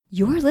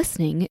You're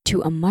listening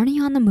to a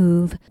Marnie on the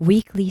Move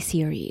weekly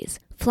series,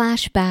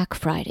 Flashback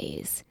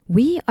Fridays.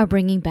 We are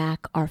bringing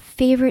back our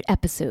favorite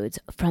episodes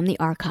from the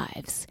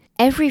archives.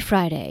 Every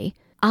Friday,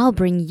 I'll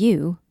bring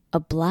you a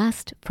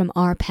blast from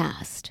our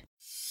past.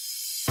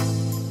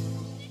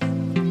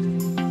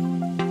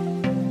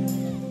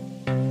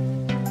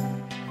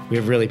 We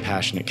have really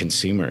passionate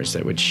consumers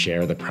that would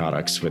share the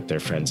products with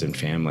their friends and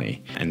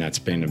family. And that's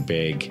been a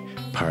big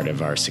part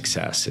of our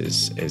success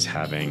is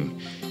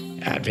having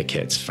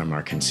advocates from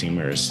our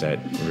consumers that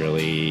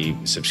really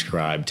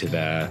subscribe to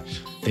the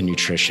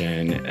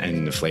nutrition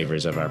and the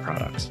flavors of our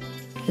products.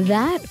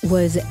 That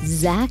was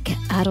Zach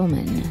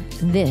Adelman.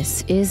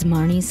 This is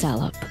Marnie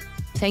Salop.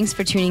 Thanks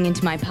for tuning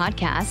into my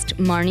podcast,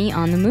 Marnie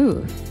on the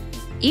Move.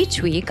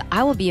 Each week,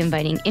 I will be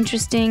inviting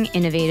interesting,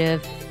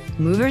 innovative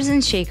movers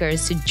and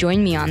shakers to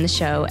join me on the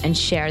show and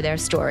share their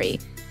story.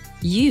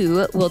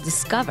 You will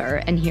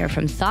discover and hear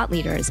from thought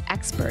leaders,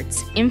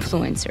 experts,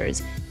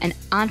 influencers, and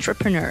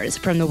entrepreneurs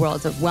from the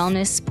worlds of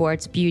wellness,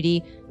 sports,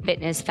 beauty,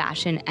 fitness,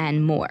 fashion,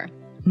 and more.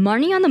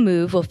 Marnie on the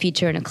Move will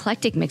feature an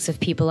eclectic mix of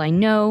people I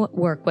know,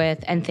 work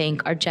with, and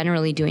think are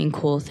generally doing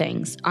cool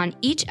things. On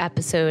each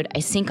episode,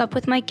 I sync up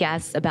with my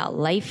guests about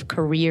life,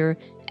 career,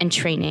 and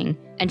training,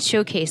 and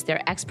showcase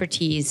their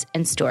expertise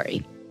and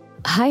story.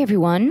 Hi,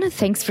 everyone.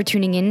 Thanks for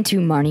tuning in to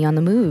Marnie on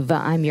the Move.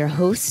 I'm your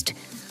host,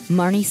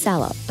 Marnie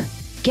Salop.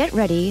 Get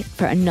ready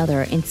for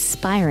another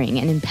inspiring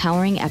and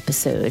empowering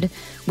episode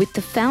with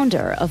the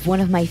founder of one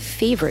of my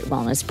favorite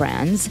wellness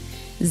brands,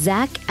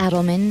 Zach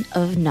Adelman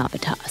of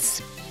Navitas.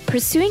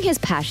 Pursuing his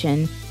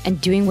passion and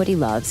doing what he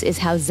loves is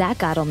how Zach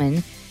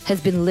Adelman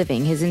has been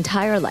living his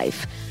entire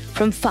life,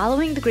 from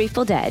following the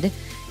Grateful Dead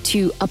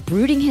to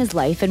uprooting his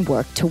life and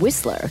work to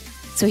Whistler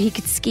so he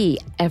could ski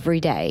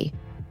every day.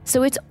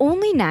 So it's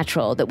only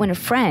natural that when a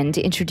friend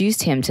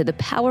introduced him to the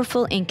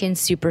powerful Incan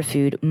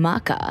superfood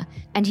maca,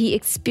 and he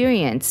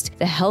experienced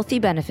the healthy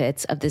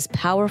benefits of this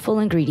powerful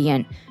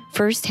ingredient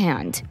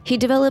firsthand, he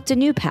developed a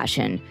new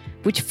passion,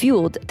 which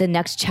fueled the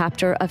next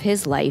chapter of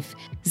his life.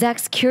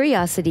 Zach's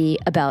curiosity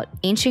about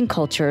ancient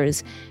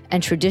cultures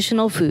and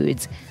traditional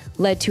foods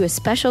led to a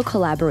special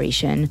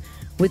collaboration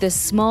with a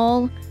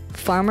small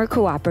farmer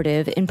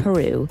cooperative in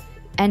Peru,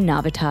 and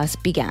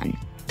Navitas began.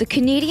 The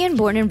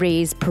Canadian-born and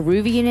raised,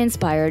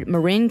 Peruvian-inspired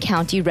Marin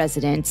County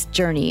resident's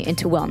journey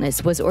into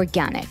wellness was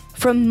organic.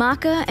 From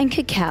maca and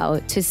cacao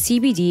to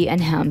CBD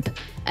and hemp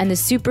and the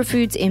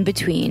superfoods in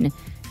between,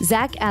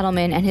 Zach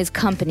Adelman and his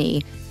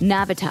company,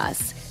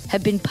 Navitas,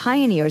 have been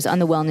pioneers on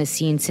the wellness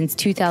scene since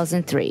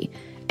 2003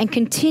 and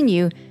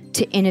continue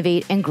to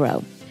innovate and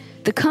grow.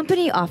 The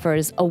company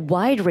offers a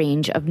wide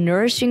range of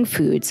nourishing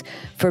foods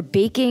for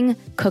baking,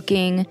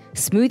 cooking,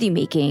 smoothie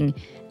making,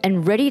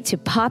 and ready to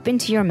pop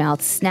into your mouth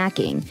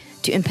snacking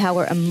to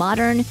empower a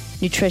modern,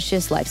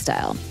 nutritious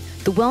lifestyle.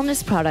 The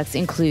wellness products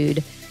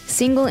include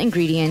single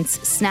ingredients,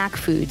 snack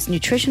foods,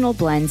 nutritional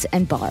blends,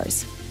 and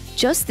bars.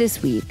 Just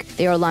this week,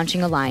 they are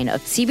launching a line of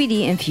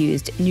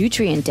CBD-infused,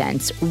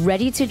 nutrient-dense,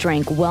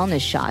 ready-to-drink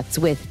wellness shots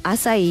with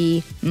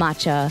acai,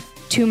 matcha,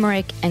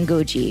 turmeric, and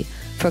goji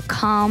for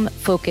calm,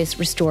 focus,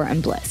 restore,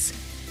 and bliss.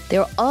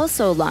 They're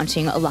also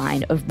launching a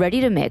line of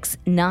ready-to-mix,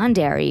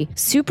 non-dairy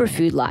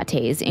superfood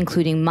lattes,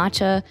 including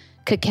matcha,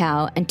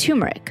 cacao, and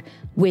turmeric,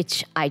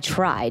 which I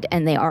tried,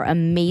 and they are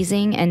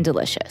amazing and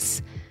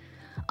delicious.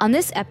 On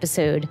this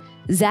episode,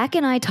 Zach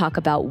and I talk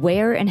about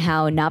where and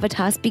how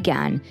Navitas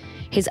began,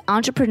 his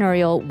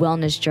entrepreneurial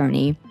wellness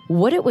journey,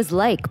 what it was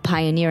like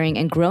pioneering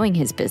and growing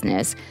his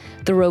business,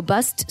 the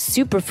robust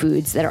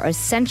superfoods that are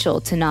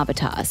essential to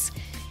Navitas,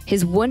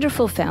 his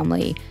wonderful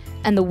family,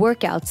 and the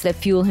workouts that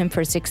fuel him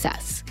for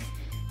success.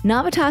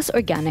 Navitas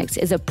Organics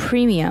is a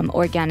premium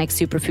organic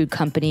superfood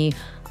company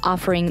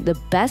offering the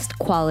best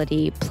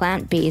quality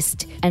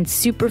plant-based and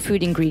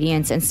superfood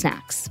ingredients and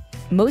snacks.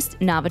 Most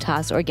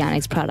Navitas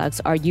Organics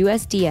products are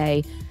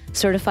USDA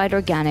certified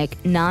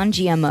organic,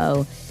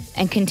 non-GMO,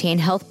 and contain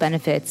health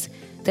benefits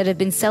that have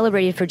been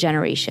celebrated for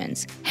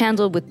generations,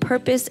 handled with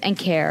purpose and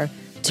care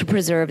to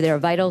preserve their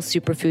vital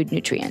superfood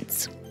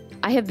nutrients.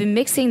 I have been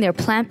mixing their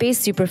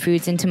plant-based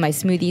superfoods into my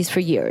smoothies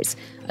for years.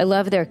 I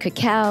love their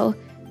cacao,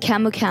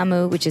 Camu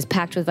Camu, which is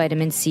packed with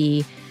vitamin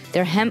C,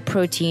 their hemp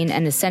protein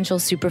and essential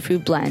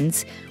superfood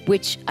blends,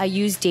 which I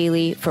use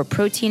daily for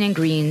protein and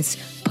greens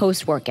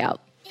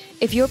post-workout.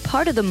 If you're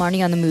part of the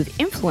Marnie on the Move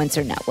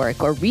Influencer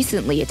Network or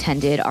recently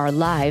attended our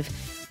live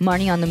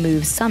Marnie on the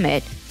Move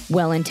Summit,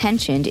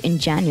 well-intentioned in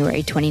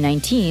January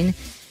 2019,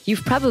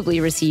 you've probably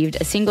received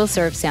a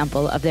single-serve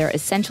sample of their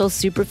essential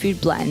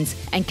superfood blends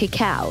and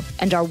cacao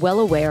and are well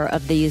aware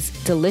of these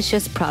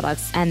delicious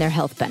products and their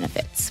health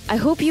benefits. I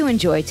hope you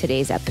enjoy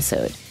today's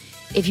episode.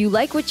 If you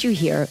like what you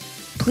hear,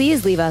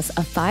 please leave us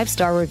a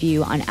 5-star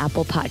review on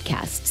Apple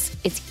Podcasts.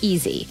 It's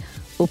easy.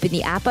 Open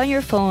the app on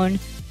your phone,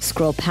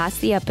 scroll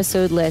past the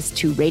episode list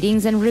to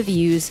ratings and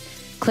reviews,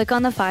 click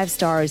on the 5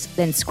 stars,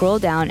 then scroll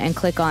down and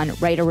click on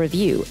Write a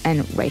Review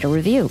and write a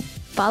review.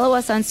 Follow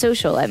us on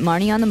social at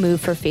Marnie on the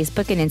Move for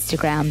Facebook and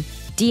Instagram.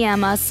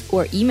 DM us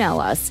or email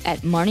us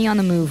at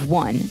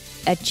marnieonthemove1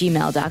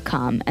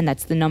 marnieonthemove@gmail.com, and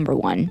that's the number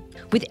 1,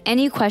 with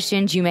any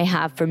questions you may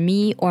have for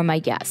me or my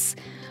guests.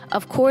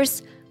 Of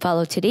course,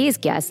 follow today's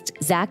guest,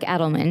 Zach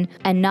Adelman,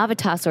 and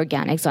Navitas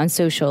Organics on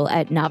social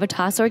at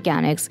Navitas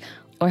Organics,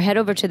 or head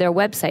over to their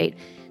website,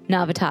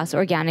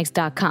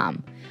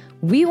 navitasorganics.com.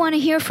 We want to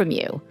hear from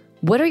you.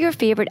 What are your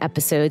favorite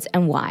episodes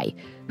and why?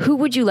 Who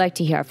would you like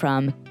to hear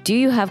from? Do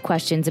you have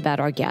questions about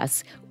our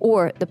guests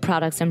or the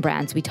products and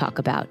brands we talk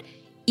about?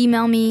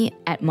 Email me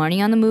at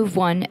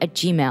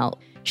marnieonthemove1@gmail.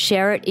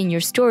 Share it in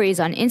your stories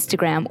on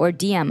Instagram or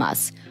DM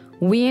us.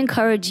 We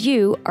encourage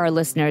you, our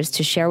listeners,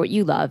 to share what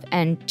you love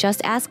and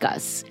just ask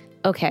us.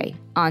 Okay,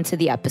 on to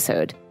the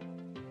episode.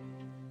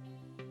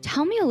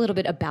 Tell me a little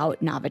bit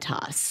about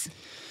Navitas.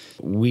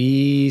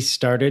 We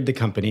started the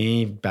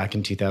company back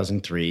in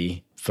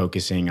 2003,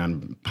 focusing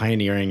on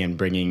pioneering and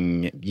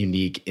bringing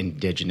unique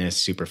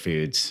indigenous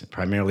superfoods,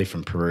 primarily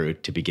from Peru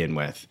to begin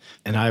with.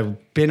 And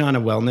I've been on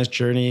a wellness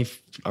journey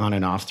on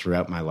and off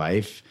throughout my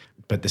life,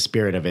 but the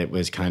spirit of it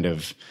was kind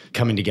of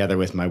coming together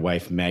with my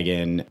wife,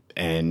 Megan,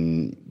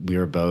 and we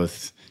were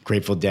both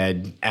Grateful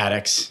Dead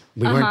addicts.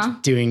 We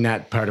weren't doing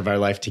that part of our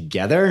life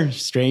together,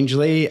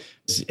 strangely.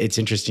 It's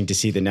interesting to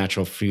see the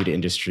natural food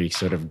industry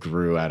sort of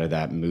grew out of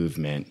that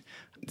movement.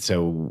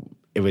 So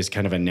it was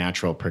kind of a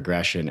natural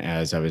progression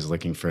as I was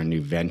looking for a new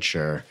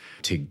venture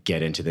to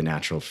get into the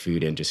natural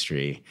food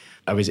industry.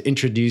 I was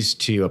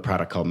introduced to a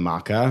product called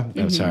Maca.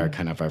 That was our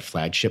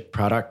flagship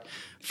product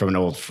from an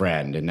old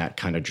friend, and that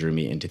kind of drew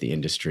me into the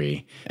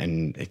industry,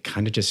 and it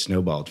kind of just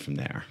snowballed from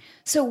there.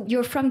 So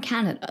you're from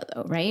Canada,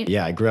 though, right?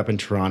 Yeah, I grew up in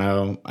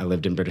Toronto. I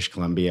lived in British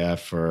Columbia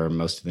for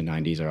most of the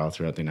 90s, or all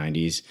throughout the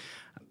 90s.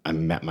 I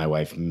met my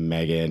wife,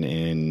 Megan,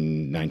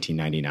 in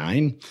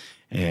 1999.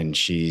 And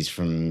she's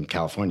from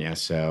California,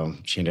 so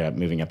she ended up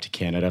moving up to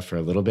Canada for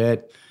a little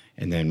bit.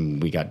 And then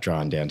we got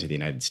drawn down to the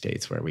United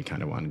States, where we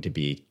kind of wanted to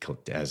be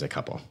as a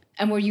couple.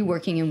 And were you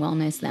working in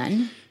wellness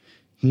then?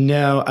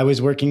 No, I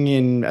was working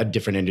in a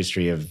different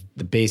industry. Of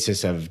the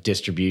basis of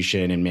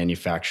distribution and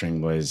manufacturing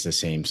was the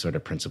same sort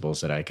of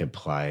principles that I could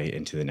apply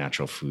into the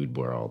natural food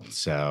world.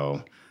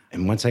 So,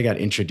 and once I got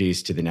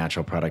introduced to the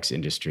natural products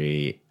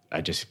industry, I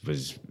just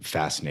was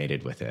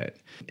fascinated with it,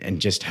 and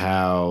just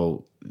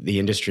how the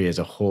industry as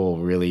a whole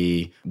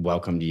really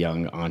welcomed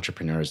young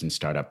entrepreneurs and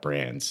startup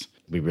brands.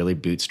 We really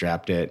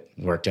bootstrapped it,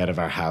 worked out of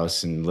our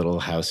house, and little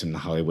house in the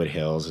Hollywood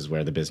Hills is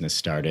where the business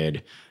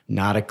started.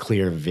 Not a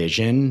clear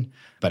vision,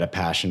 but a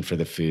passion for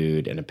the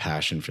food and a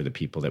passion for the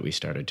people that we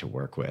started to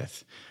work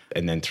with.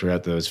 And then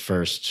throughout those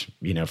first,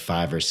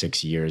 5 or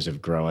 6 years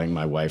of growing,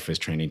 my wife was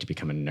training to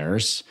become a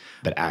nurse,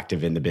 but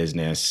active in the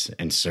business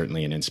and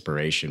certainly an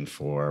inspiration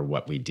for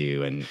what we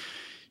do. And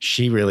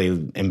she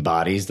really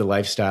embodies the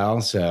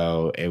lifestyle.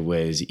 So it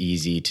was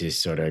easy to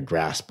sort of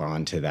grasp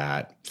onto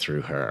that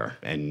through her.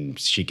 And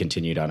she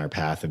continued on her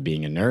path of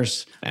being a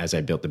nurse as I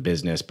built the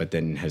business, but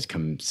then has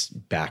come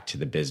back to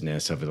the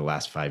business over the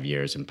last 5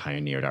 years and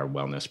pioneered our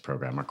wellness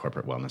program, our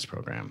corporate wellness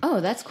program.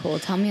 Oh, that's cool.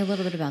 Tell me a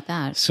little bit about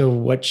that. So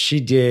what she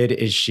did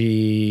is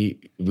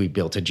we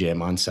built a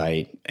gym on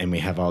site, and we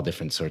have all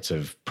different sorts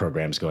of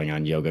programs going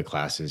on: yoga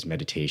classes,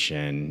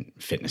 meditation,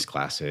 fitness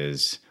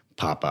classes,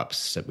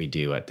 pop-ups that we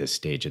do at this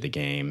stage of the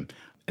game.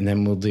 And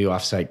then we'll do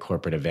offsite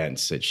corporate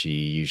events that she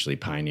usually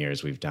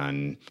pioneers. We've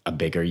done a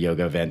bigger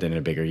yoga event and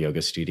a bigger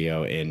yoga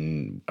studio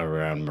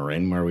around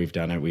Marin where we've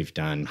done it. We've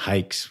done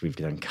hikes, we've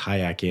done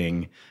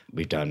kayaking,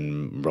 we've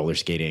done roller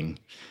skating.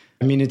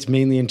 I mean, it's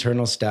mainly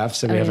internal stuff,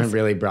 so we haven't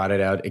really brought it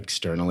out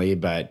externally,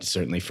 but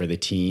certainly for the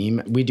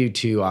team. We do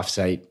 2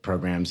 offsite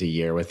programs a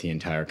year with the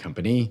entire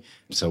company.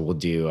 So we'll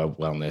do a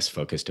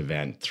wellness-focused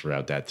event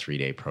throughout that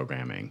 3-day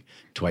programming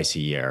twice a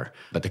year.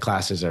 But the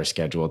classes are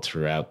scheduled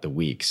throughout the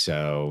week.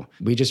 So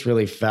we just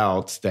really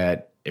felt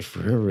that if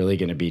we're really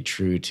going to be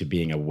true to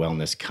being a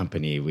wellness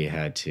company, we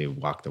had to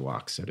walk the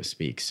walk, so to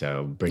speak.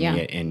 So bringing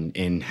it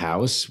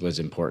in-house was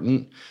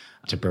important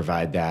to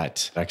provide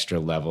that extra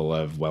level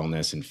of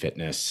wellness and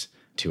fitness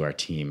to our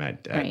team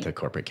at the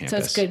corporate campus. So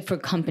it's good for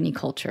company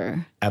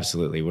culture.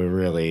 Absolutely. We're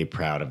really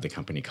proud of the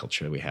company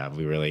culture we have.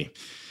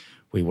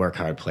 We work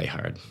hard, play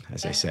hard,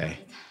 as I say.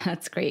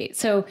 That's great.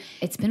 So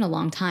it's been a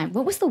long time.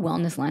 What was the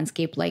wellness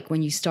landscape like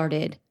when you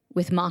started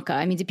with Maca?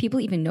 I mean, did people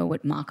even know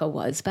what Maca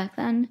was back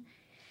then?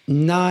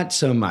 Not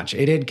so much.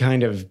 It had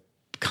kind of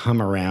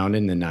come around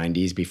in the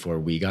 90s before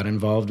we got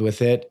involved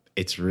with it.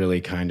 It's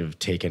really kind of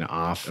taken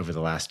off over the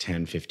last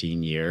 10,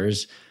 15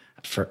 years.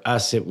 For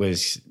us, it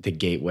was the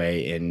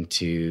gateway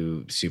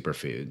into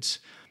superfoods,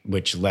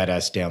 which led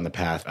us down the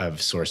path of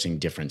sourcing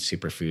different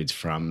superfoods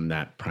from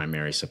that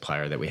primary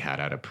supplier that we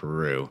had out of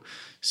Peru.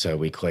 So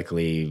we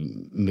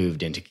quickly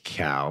moved into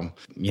cacao,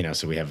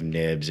 so we have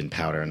nibs and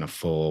powder and a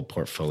full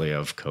portfolio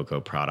of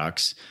cocoa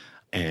products.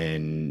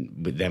 And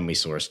then we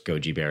sourced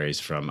goji berries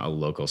from a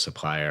local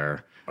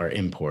supplier or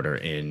importer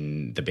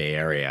in the Bay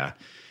Area.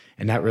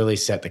 And that really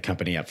set the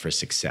company up for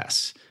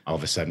success. All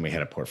of a sudden, we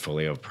had a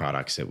portfolio of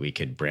products that we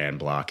could brand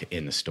block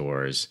in the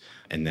stores.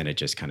 And then it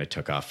just kind of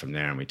took off from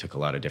there. And we took a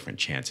lot of different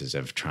chances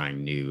of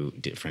trying new,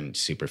 different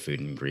superfood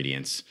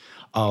ingredients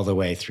all the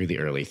way through the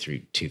early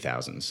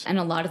 2000s. And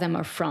a lot of them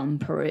are from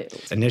Peru.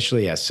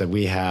 Initially, yes. So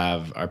we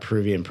have our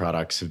Peruvian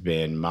products have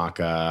been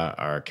maca,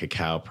 our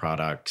cacao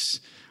products,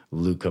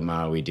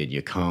 lucuma, we did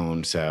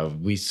yacon. So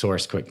we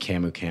source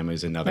Camu. Camu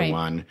is another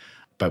one.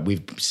 But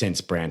we've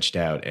since branched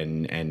out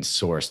and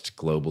sourced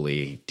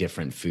globally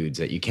different foods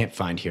that you can't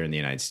find here in the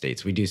United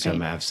States. We do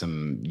have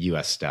some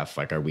U.S. stuff,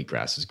 like our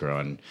wheatgrass is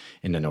growing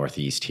in the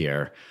Northeast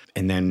here.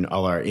 And then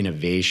all our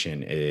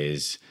innovation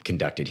is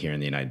conducted here in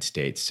the United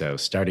States. So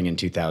starting in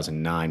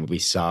 2009, we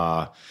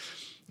saw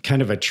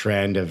kind of a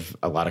trend of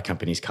a lot of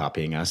companies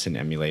copying us and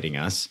emulating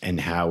us and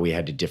how we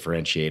had to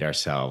differentiate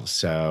ourselves.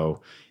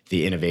 So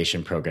the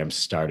innovation program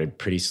started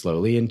pretty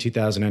slowly in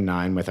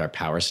 2009 with our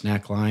Power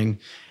Snack line.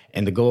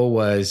 And the goal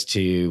was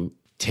to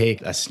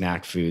take a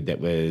snack food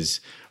that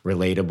was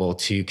relatable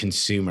to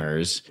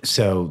consumers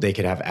so they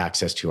could have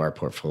access to our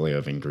portfolio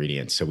of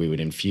ingredients. So we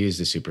would infuse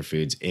the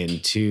superfoods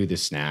into the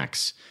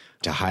snacks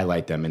to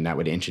highlight them, and that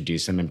would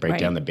introduce them and break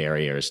down the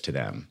barriers to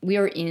them. We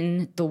are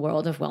in the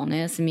world of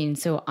wellness. I mean,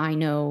 so I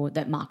know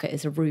that maca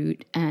is a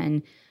root,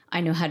 and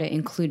I know how to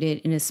include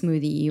it in a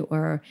smoothie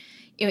or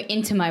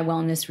into my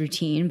wellness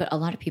routine, but a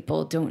lot of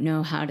people don't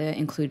know how to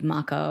include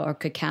maca or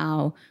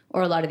cacao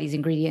or a lot of these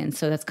ingredients.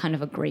 So that's kind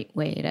of a great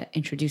way to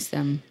introduce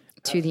them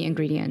to the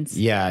ingredients.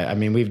 Yeah, I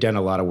mean, we've done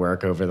a lot of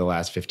work over the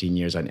last 15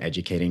 years on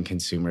educating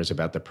consumers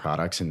about the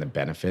products and the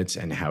benefits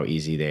and how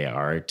easy they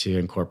are to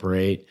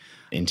incorporate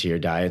into your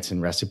diets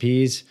and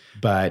recipes.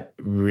 But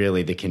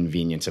really the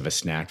convenience of a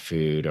snack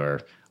food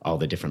or all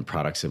the different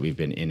products that we've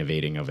been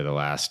innovating over the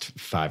last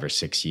 5 or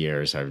 6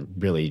 years are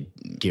really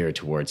geared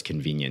towards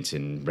convenience,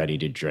 and ready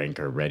to drink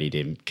or ready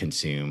to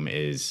consume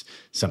is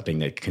something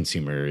that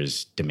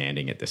consumers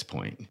demanding at this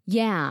point.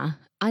 Yeah,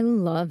 I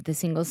love the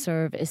single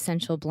serve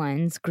Essential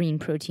Blends green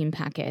protein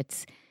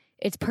packets.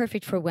 It's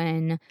perfect for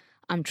when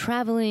I'm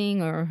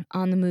traveling or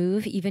on the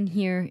move, even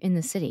here in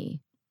the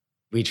city.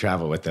 We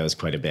travel with those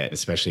quite a bit,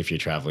 especially if you're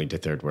traveling to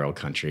third world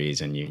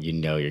countries and you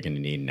know you're going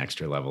to need an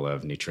extra level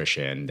of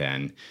nutrition,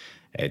 then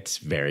it's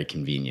very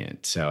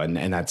convenient. So, and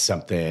that's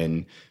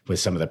something with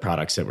some of the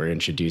products that we're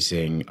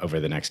introducing over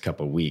the next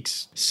couple of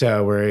weeks.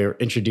 So we're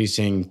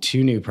introducing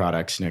 2 new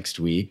products next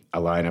week,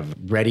 a line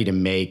of ready to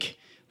make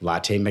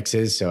latte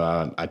mixes.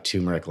 So a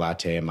turmeric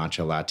latte, a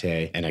matcha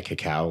latte, and a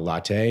cacao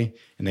latte.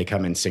 And they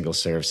come in single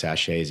serve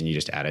sachets, and you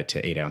just add it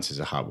to 8 ounces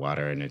of hot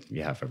water, and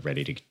you have a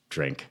ready to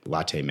drink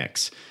latte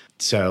mix.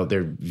 So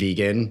they're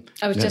vegan.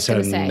 I was just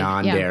going to say,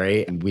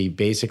 non-dairy. Yeah. We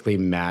basically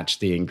match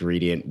the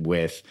ingredient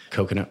with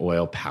coconut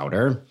oil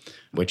powder,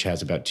 which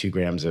has about 2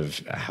 grams of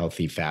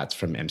healthy fats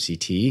from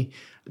MCT,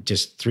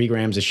 just 3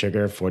 grams of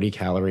sugar, 40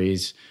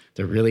 calories.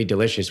 They're really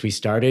delicious. We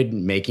started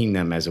making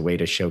them as a way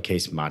to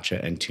showcase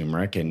matcha and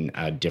turmeric in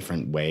a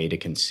different way to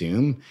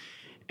consume.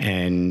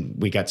 And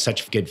we got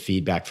such good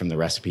feedback from the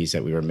recipes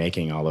that we were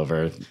making all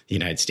over the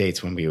United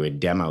States when we would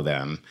demo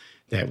them,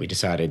 that we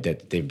decided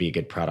that they'd be a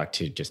good product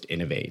to just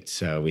innovate.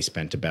 So we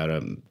spent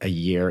about a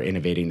year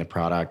innovating the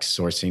product,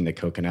 sourcing the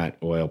coconut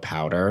oil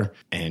powder,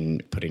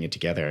 and putting it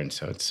together. And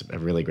so it's a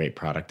really great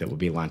product that we'll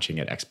be launching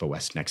at Expo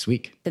West next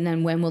week. And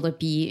then when will it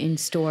be in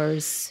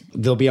stores?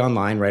 They'll be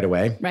online right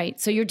away. Right.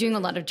 So you're doing a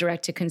lot of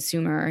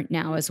direct-to-consumer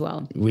now as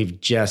well. We've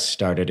just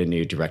started a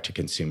new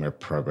direct-to-consumer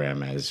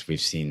program, as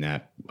we've seen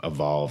that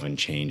evolve and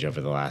change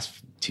over the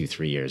last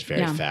 2-3 years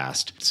very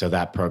fast. So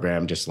that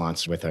program just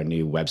launched with our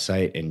new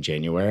website in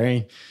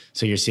January.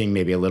 So you're seeing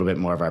maybe a little bit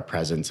more of our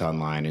presence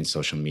online and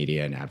social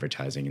media and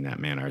advertising in that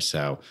manner.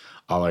 So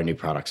all our new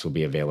products will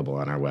be available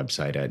on our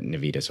website at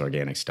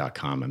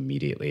navitasorganics.com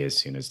immediately as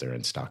soon as they're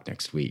in stock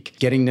next week.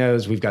 Getting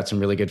those, we've got some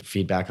really good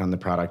feedback on the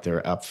product.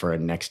 They're up for a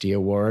Nexty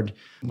Award,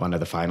 one of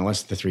the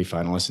finalists, the 3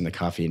 finalists in the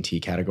coffee and tea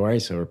category.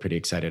 So we're pretty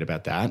excited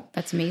about that.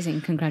 That's amazing.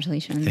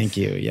 Congratulations. Thank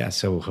you. Yeah.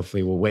 So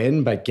hopefully we'll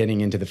win, but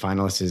getting into the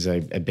finalists is a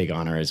big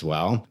honor as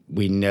well.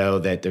 We know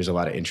that there's a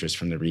lot of interest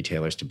from the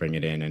retailers to bring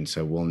it in. And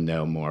so we'll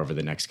know more over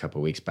the next couple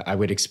of weeks, but I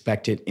would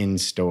expect it in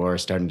store,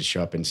 starting to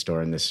show up in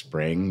store in the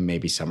spring,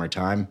 maybe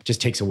summertime.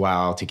 Just takes a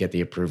while to get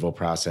the approval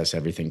process,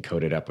 everything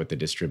coded up with the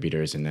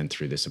distributors and then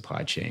through the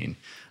supply chain,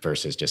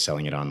 versus just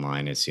selling it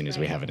online as soon as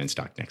we have it in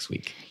stock next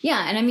week.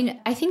 Yeah. And I mean,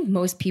 I think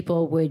most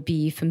people would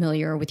be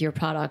familiar with your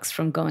products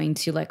from going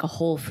to like a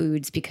Whole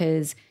Foods,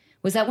 because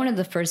was that one of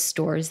the first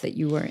stores that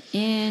you were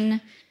in?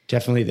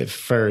 Definitely the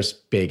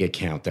first big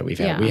account that we've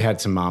had. Yeah. We had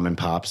some mom and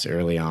pops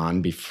early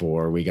on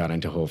before we got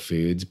into Whole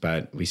Foods,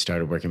 but we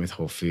started working with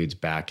Whole Foods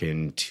back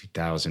in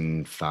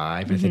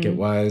 2005, I think it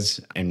was,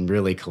 and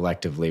really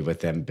collectively with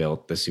them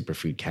built the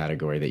superfood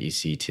category that you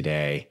see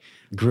today.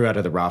 Grew out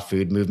of the raw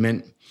food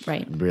movement.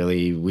 Right.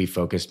 Really, we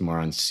focused more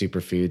on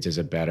superfoods as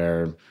a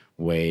better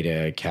way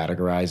to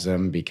categorize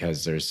them,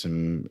 because there's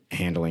some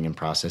handling and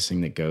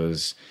processing that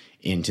goes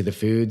into the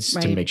foods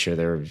to make sure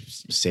they're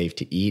safe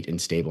to eat and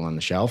stable on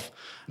the shelf.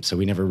 So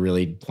we never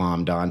really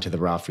glommed onto the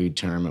raw food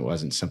term. It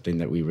wasn't something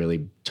that we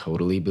really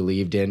totally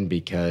believed in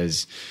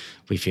because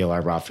we feel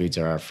our raw foods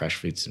are our fresh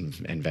fruits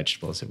and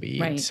vegetables that we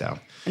eat. Right. So,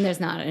 and there's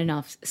not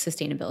enough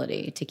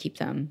sustainability to keep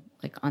them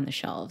like on the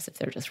shelves if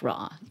they're just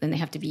raw. Then they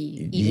have to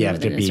be eaten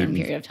within a certain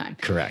period of time.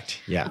 Correct.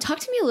 Yeah. Talk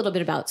to me a little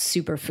bit about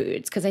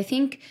superfoods, because I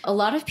think a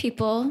lot of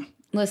people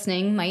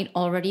listening might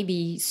already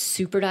be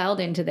super dialed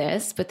into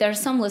this, but there are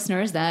some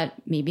listeners that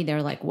maybe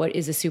they're like, what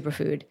is a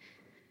superfood?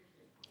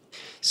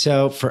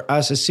 So for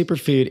us, a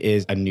superfood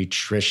is a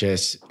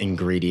nutritious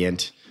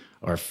ingredient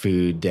or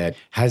food that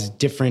has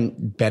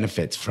different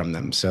benefits from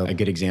them. So a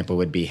good example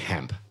would be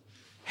hemp.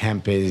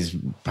 Hemp is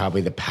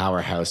probably the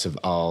powerhouse of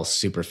all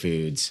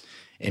superfoods,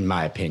 in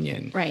my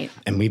opinion. Right.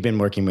 And we've been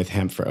working with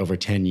hemp for over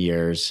 10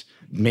 years,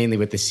 mainly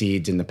with the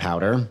seeds and the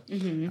powder.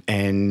 Mm-hmm.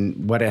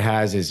 And what it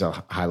has is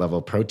a high level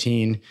of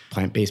protein,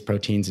 plant-based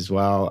proteins as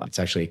well. It's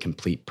actually a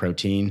complete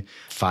protein,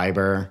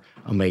 fiber,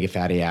 omega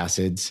fatty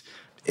acids.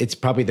 It's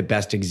probably the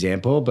best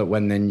example, but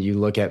when then you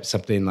look at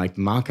something like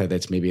maca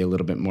that's maybe a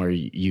little bit more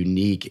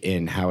unique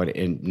in how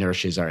it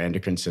nourishes our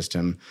endocrine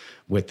system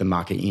with the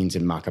macaines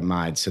and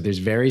macamides. So there's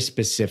very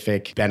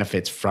specific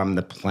benefits from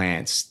the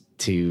plants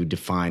to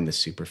define the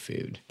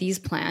superfood. These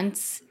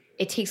plants,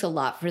 it takes a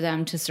lot for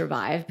them to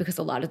survive because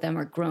a lot of them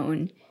are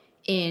grown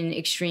in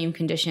extreme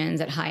conditions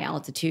at high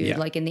altitude,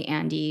 like in the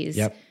Andes,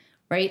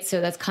 right?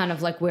 So that's kind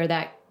of like where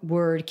that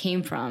word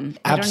came from.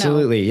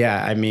 Absolutely.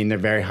 Yeah. I mean, they're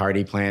very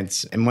hardy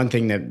plants. And one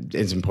thing that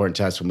is important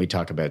to us when we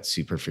talk about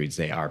superfoods,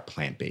 they are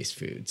plant-based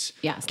foods.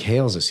 Yes.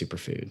 Kale's a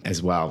superfood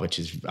as well, which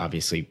is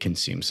obviously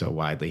consumed so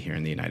widely here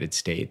in the United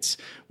States.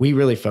 We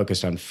really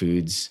focused on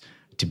foods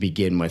to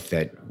begin with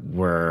that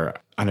were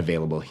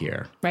unavailable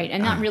here. Right.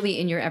 And not really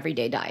in your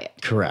everyday diet.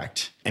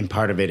 Correct. And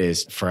part of it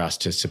is for us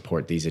to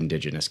support these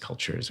indigenous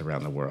cultures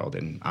around the world.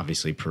 And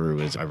obviously Peru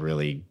is a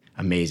really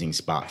amazing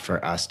spot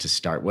for us to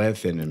start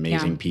with, and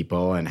amazing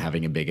people, and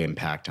having a big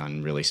impact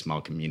on really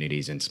small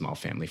communities and small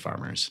family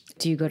farmers.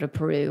 Do you go to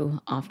Peru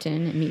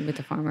often and meet with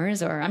the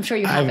farmers? Or I'm sure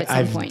you have at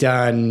some point. I've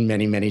done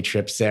many, many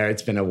trips there.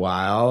 It's been a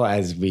while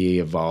as we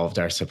evolved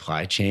our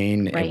supply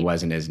chain. Right. It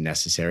wasn't as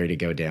necessary to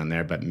go down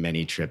there, but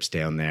many trips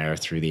down there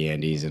through the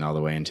Andes and all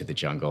the way into the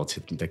jungle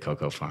to the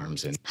cocoa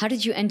farms. And how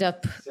did you end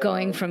up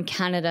going from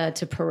Canada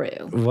to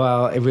Peru?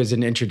 Well, it was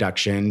an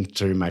introduction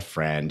through my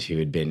friend who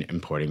had been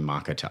importing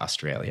maca to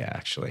Australia,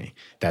 actually.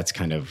 That's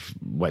kind of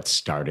what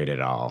started it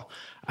all.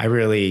 I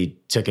really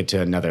took it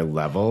to another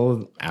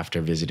level after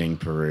visiting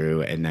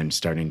Peru and then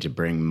starting to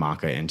bring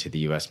maca into the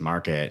U.S.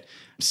 market.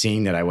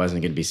 Seeing that I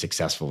wasn't going to be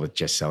successful with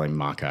just selling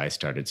maca, I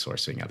started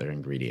sourcing other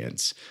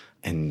ingredients.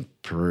 And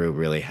Peru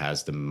really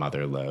has the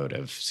mother lode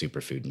of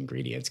superfood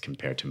ingredients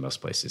compared to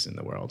most places in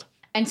the world.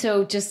 And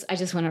so I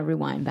just want to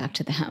rewind back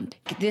to the hemp.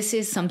 This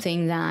is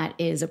something that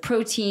is a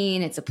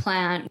protein, it's a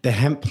plant. The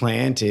hemp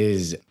plant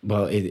is,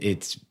 well,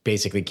 it's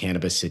basically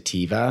cannabis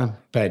sativa,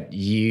 but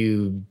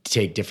you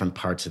take different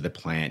parts of the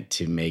plant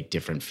to make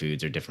different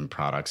foods or different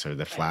products or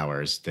the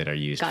flowers that are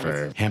used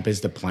for. Hemp is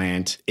the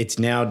plant. It's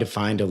now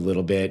defined a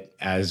little bit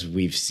as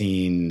we've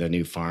seen the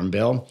new Farm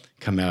Bill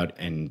come out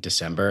in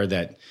December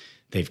that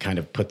they've kind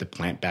of put the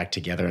plant back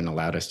together and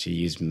allowed us to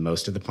use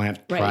most of the plant.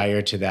 Right.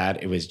 Prior to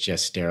that, it was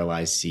just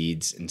sterilized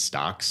seeds and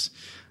stalks.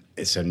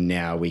 So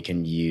now we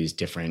can use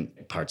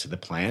different parts of the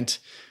plant.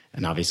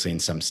 And obviously in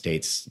some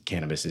states,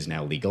 cannabis is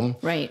now legal.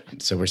 Right.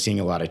 So we're seeing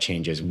a lot of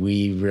changes.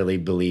 We really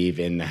believe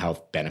in the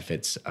health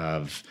benefits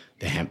of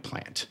the hemp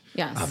plant.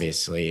 Yes.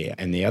 Obviously.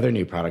 And the other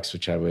new products,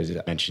 which I was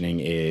mentioning,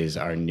 is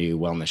our new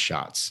wellness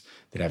shots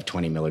that have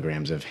 20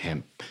 milligrams of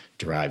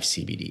hemp-derived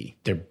CBD.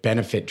 They're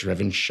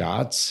benefit-driven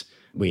shots.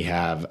 We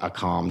have a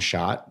calm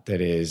shot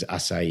that is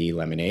acai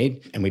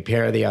lemonade, and we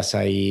pair the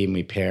acai and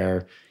we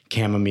pair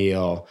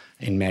chamomile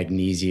and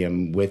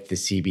magnesium with the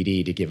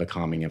CBD to give a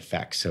calming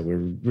effect. So we're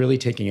really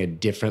taking a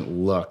different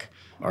look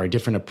or a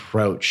different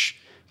approach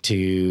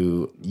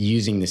to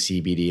using the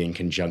CBD in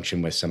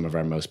conjunction with some of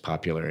our most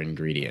popular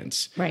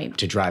ingredients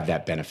to drive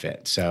that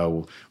benefit.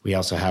 So we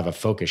also have a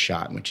focus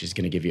shot, which is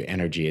going to give you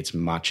energy. It's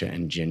matcha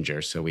and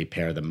ginger. So we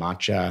pair the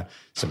matcha,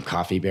 some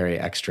coffee berry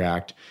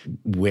extract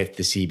with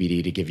the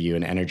CBD to give you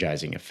an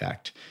energizing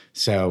effect.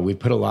 So we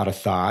put a lot of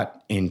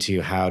thought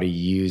into how to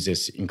use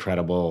this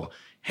incredible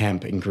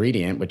hemp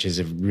ingredient, which is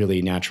a really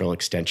natural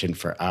extension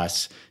for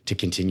us to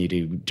continue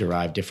to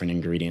derive different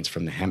ingredients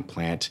from the hemp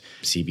plant,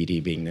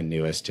 CBD being the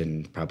newest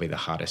and probably the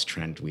hottest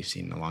trend we've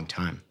seen in a long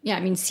time. Yeah, I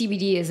mean,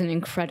 CBD is an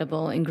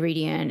incredible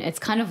ingredient. It's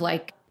kind of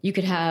like you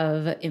could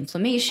have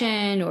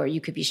inflammation or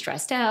you could be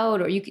stressed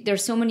out or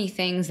there's so many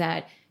things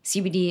that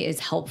CBD is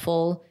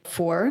helpful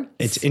for.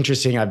 It's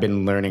interesting. I've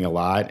been learning a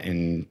lot,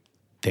 and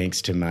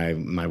thanks to my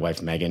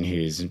wife, Megan,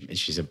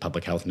 she's a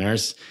public health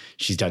nurse.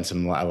 She's done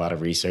a lot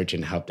of research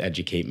and helped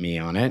educate me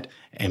on it.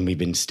 And we've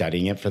been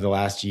studying it for the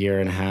last year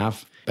and a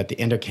half. But the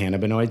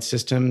endocannabinoid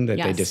system that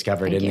they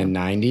discovered in the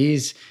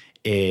 90s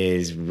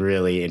is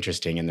really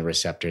interesting in the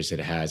receptors it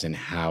has and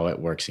how it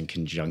works in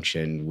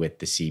conjunction with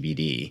the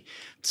CBD.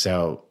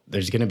 So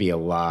there's going to be a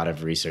lot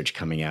of research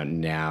coming out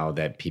now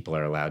that people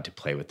are allowed to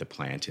play with the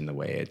plant in the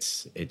way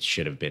it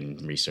should have been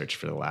researched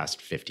for the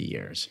last 50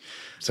 years.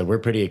 So we're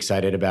pretty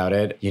excited about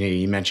it.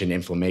 You mentioned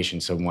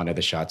inflammation. So one of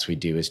the shots we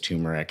do is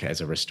turmeric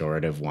as a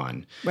restorative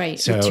one. Right.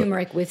 So with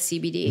turmeric with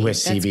CBD.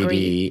 With That's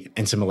CBD great.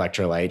 and some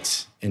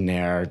electrolytes in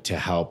there to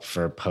help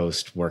for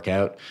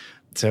post-workout.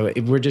 So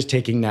we're just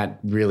taking that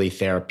really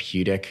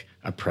therapeutic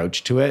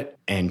approach to it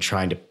and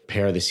trying to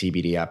pair the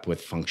CBD up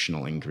with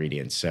functional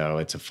ingredients. So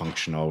it's a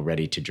functional,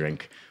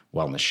 ready-to-drink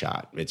wellness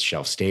shot. It's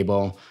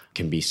shelf-stable,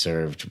 can be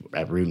served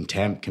at room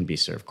temp, can be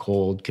served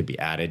cold, could be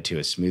added to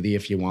a smoothie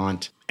if you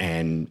want.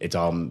 And it's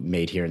all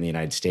made here in the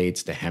United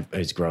States. The hemp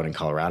is grown in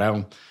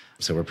Colorado.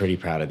 So we're pretty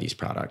proud of these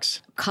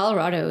products.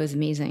 Colorado is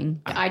amazing.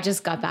 I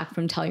just got back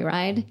from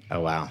Telluride.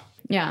 Oh, wow.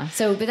 Yeah.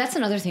 So, but that's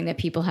another thing that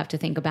people have to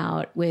think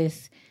about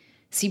with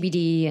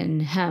CBD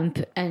and hemp,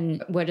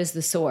 and what is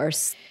the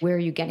source? Where are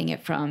you getting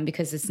it from?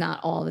 Because it's not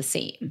all the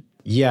same.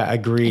 Yeah,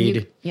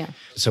 agreed. Yeah.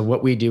 So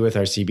what we do with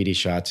our CBD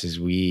shots is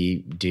we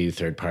do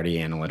third-party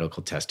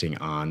analytical testing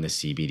on the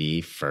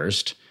CBD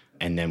first,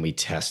 and then we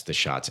test the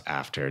shots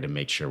after to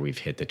make sure we've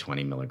hit the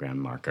 20 milligram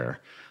marker.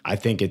 I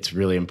think it's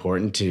really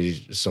important to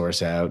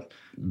source out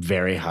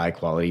very high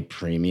quality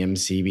premium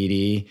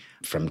CBD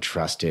from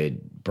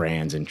trusted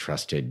brands and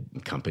trusted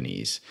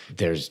companies.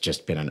 There's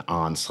just been an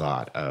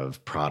onslaught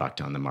of product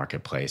on the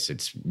marketplace.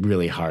 It's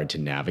really hard to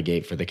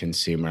navigate for the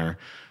consumer.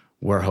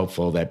 We're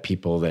hopeful that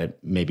people that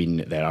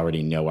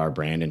already know our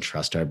brand and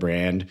trust our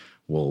brand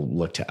will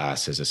look to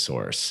us as a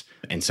source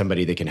and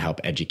somebody that can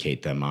help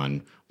educate them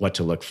on what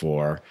to look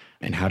for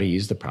and how to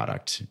use the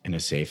product in a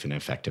safe and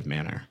effective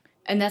manner.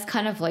 And that's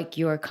kind of like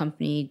your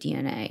company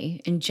DNA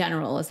in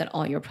general, is that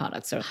all your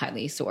products are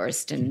highly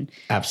sourced and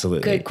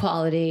absolutely good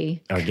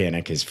quality.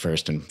 Organic is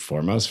first and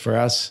foremost for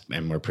us.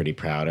 And we're pretty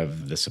proud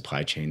of the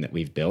supply chain that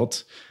we've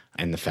built.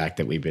 And the fact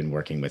that we've been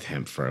working with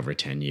hemp for over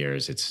 10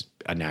 years, it's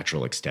a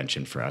natural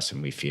extension for us.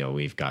 And we feel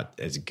we've got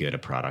as good a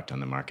product on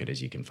the market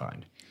as you can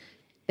find.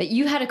 That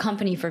you had a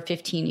company for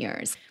 15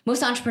 years.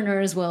 Most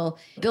entrepreneurs will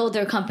build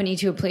their company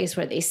to a place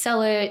where they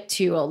sell it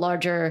to a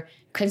larger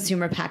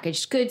consumer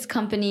packaged goods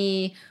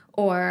company,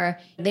 or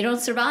they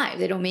don't survive.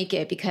 They don't make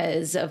it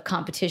because of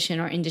competition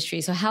or industry.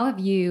 So how have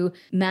you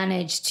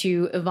managed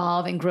to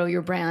evolve and grow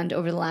your brand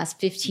over the last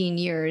 15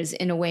 years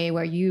in a way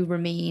where you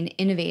remain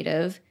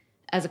innovative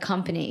as a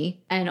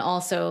company and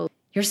also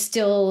you're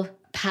still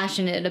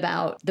passionate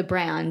about the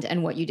brand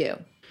and what you do?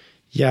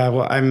 Yeah,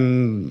 well,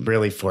 I'm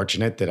really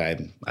fortunate that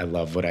I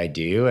love what I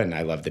do and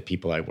I love the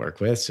people I work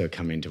with. So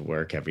coming to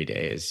work every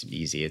day is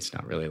easy. It's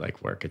not really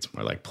like work. It's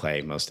more like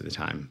play most of the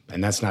time.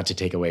 And that's not to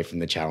take away from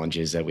the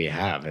challenges that we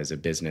have as a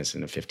business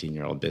and a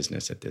 15-year-old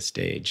business at this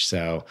stage.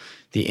 So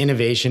the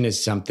innovation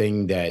is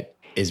something that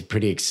is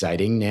pretty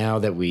exciting now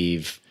that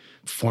we've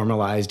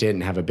formalized it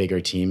and have a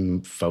bigger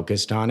team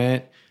focused on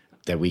it,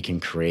 that we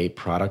can create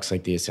products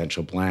like the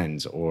essential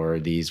blends or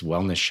these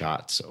wellness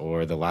shots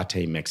or the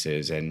latte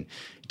mixes. And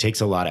it takes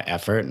a lot of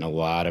effort and a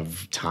lot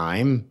of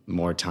time,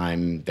 more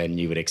time than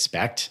you would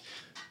expect.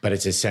 But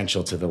it's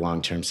essential to the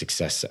long-term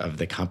success of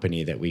the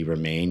company that we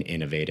remain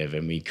innovative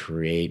and we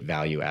create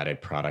value-added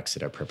products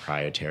that are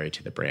proprietary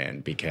to the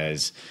brand,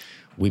 because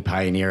we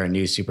pioneer a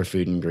new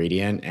superfood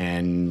ingredient.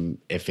 And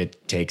if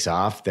it takes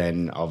off,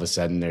 then all of a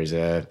sudden there's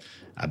a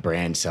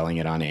brand selling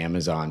it on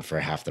Amazon for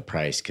half the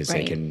price because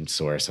they can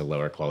source a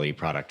lower quality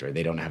product, or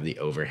they don't have the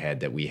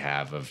overhead that we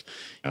have of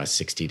a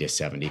 60 to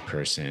 70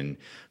 person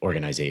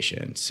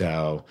organization.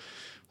 So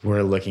we're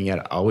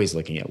always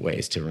looking at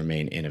ways to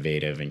remain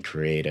innovative and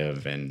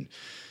creative and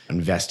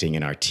investing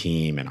in our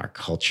team and our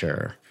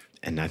culture.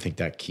 And I think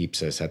that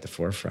keeps us at the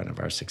forefront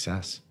of our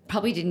success.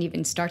 Probably didn't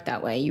even start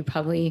that way. You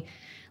probably,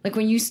 like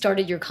when you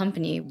started your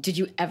company, did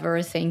you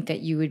ever think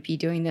that you would be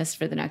doing this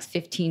for the next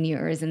 15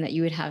 years and that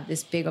you would have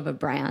this big of a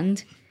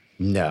brand?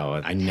 No,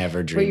 I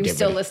never dreamed. Were you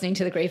still listening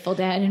to the Grateful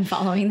Dead and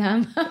following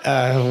them?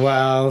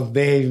 Well,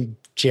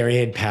 Jerry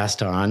had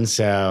passed on,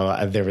 so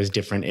there was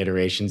different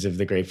iterations of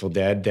the Grateful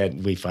Dead that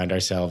we find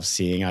ourselves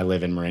seeing. I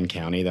live in Marin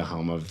County, the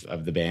home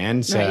of the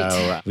band,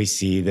 so we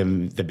see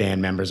the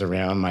band members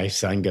around. My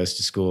son goes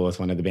to school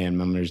with one of the band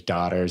members'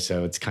 daughters,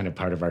 so it's kind of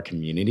part of our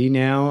community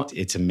now.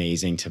 It's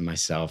amazing to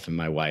myself and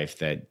my wife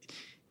that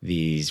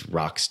these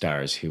rock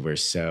stars who were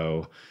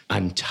so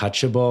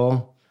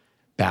untouchable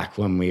back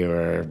when we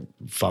were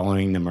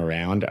following them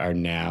around are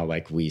now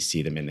like we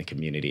see them in the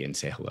community and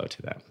say hello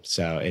to them.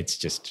 So it's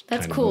just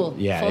that's cool.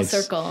 Yeah, full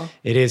circle.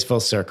 It is full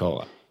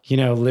circle. You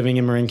know, living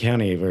in Marin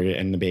County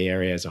and the Bay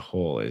Area as a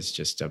whole is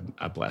just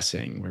a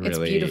blessing.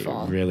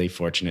 We're really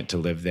fortunate to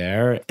live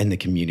there and the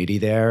community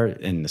there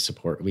and the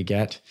support we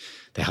get,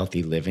 the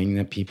healthy living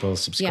that people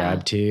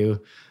subscribe to.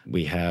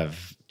 We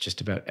have just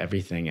about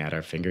everything at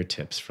our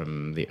fingertips,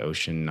 from the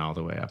ocean all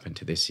the way up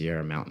into the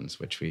Sierra Mountains,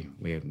 which we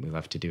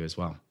love to do as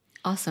well.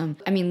 Awesome.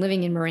 I mean,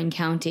 living in Marin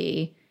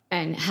County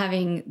and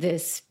having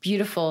this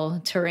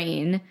beautiful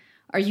terrain,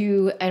 Are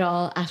you at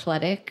all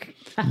athletic?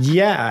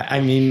 Yeah. I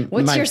mean,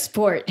 What's your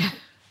sport?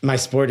 My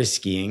sport is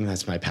skiing.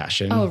 That's my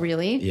passion. Oh,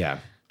 really? Yeah.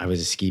 I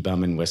was a ski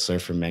bum in Whistler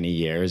for many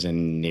years,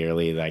 and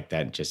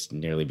that just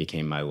nearly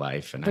became my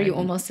life. And Were you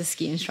almost a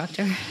ski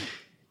instructor?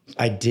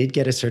 I did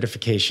get a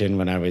certification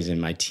when I was in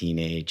my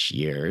teenage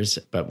years,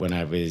 but when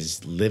I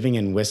was living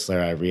in Whistler,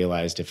 I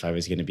realized if I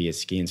was going to be a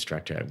ski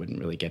instructor, I wouldn't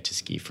really get to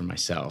ski for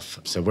myself.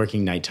 So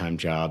working nighttime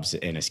jobs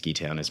in a ski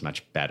town is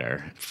much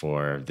better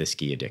for the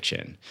ski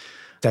addiction.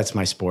 That's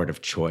my sport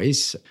of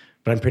choice,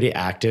 but I'm pretty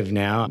active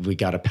now. We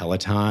got a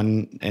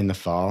Peloton in the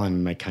fall.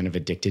 I'm kind of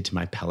addicted to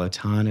my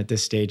Peloton at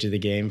this stage of the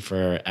game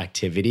for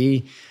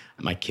activity.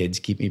 My kids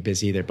keep me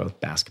busy. They're both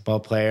basketball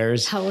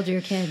players. How old are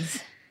your kids?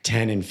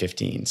 10 and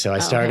 15. So I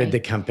started the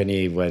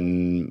company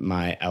when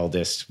my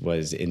eldest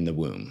was in the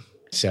womb.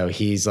 So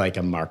he's like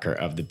a marker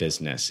of the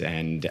business,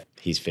 and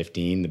he's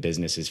 15. The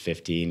business is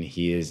 15.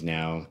 He is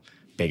now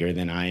bigger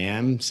than I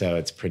am. So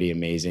it's pretty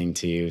amazing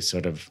to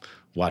sort of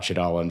watch it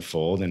all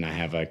unfold. And I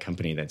have a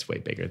company that's way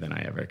bigger than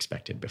I ever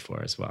expected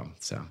before as well.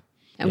 So.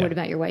 And what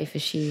about your wife?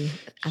 Is she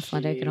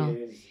athletic at all?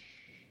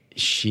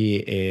 She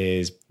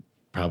is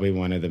probably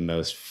one of the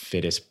most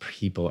fittest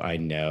people I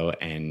know,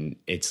 and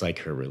it's like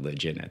her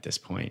religion at this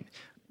point.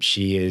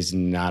 She is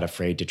not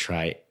afraid to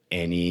try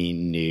any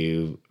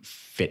new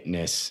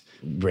fitness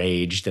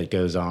rage that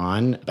goes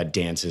on, but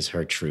dance is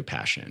her true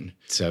passion.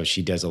 So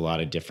she does a lot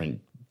of different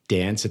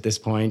dance at this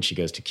point. She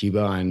goes to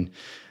Cuba on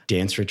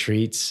dance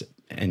retreats,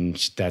 and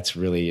that's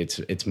really,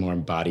 it's more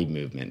body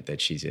movement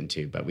that she's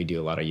into. But we do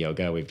a lot of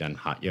yoga. We've done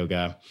hot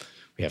yoga.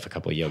 We have a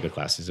couple of yoga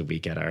classes a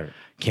week at our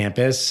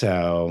campus,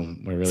 so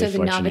we're really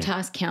fortunate. So the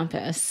Navitas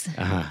campus.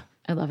 I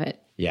love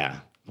it. Yeah.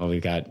 Well,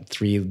 we've got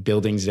 3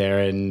 buildings there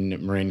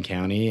in Marin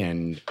County,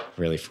 and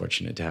really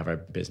fortunate to have our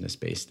business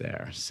based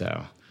there.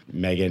 So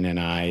Megan and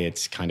I,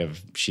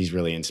 she's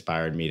really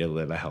inspired me to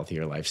live a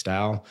healthier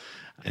lifestyle.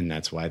 And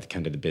that's why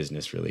the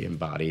business really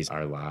embodies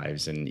our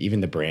lives, and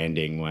even the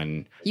branding.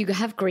 When you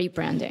have great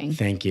branding.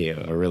 Thank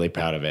you. We're really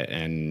proud of it.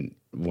 And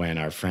when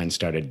our friend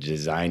started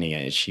designing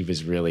it, she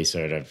was really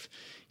sort of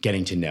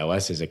getting to know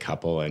us as a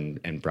couple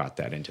and brought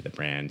that into the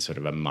brand, sort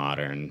of a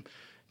modern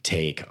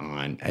take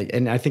on.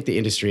 And I think the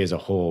industry as a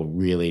whole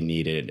really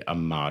needed a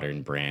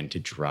modern brand to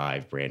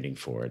drive branding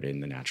forward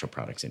in the natural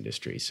products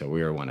industry. So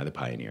we were one of the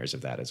pioneers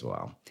of that as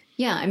well.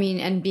 Yeah, I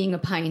mean, and being a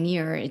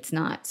pioneer, it's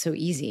not so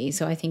easy.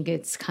 So I think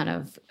it's kind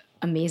of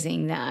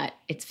amazing that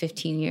it's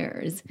 15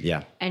 years.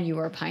 Yeah. And you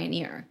were a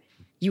pioneer.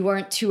 You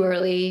weren't too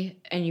early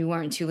and you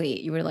weren't too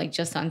late. You were like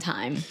just on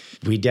time.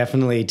 We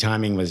definitely,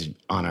 timing was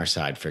on our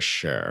side for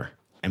sure.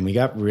 And we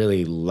got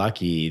really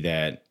lucky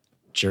that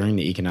during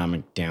the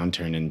economic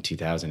downturn in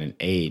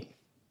 2008,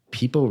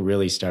 people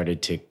really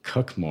started to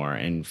cook more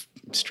and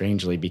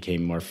strangely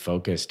became more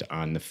focused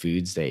on the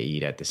foods they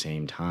eat at the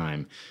same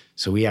time.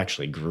 So we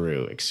actually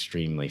grew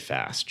extremely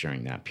fast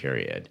during that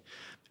period.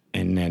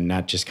 And then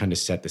that just kind of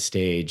set the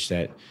stage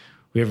that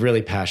we have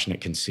really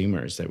passionate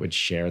consumers that would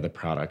share the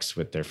products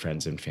with their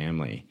friends and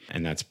family.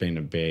 And that's been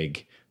a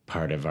big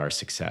part of our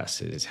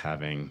success, is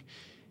having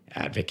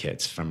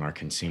advocates from our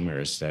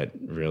consumers that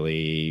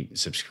really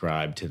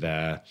subscribe to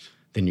the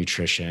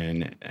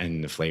nutrition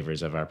and the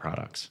flavors of our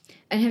products.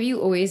 And have you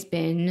always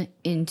been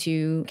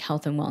into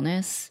health and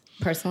wellness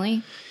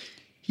personally?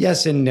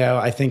 Yes and no.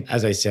 I think,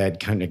 as I said,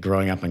 kind of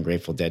growing up on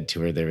Grateful Dead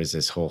tour, there was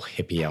this whole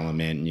hippie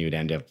element, and you'd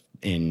end up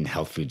in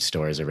health food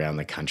stores around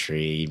the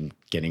country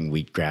getting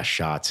wheatgrass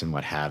shots and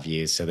what have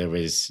you. So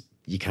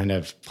you kind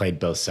of played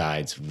both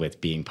sides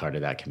with being part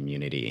of that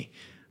community.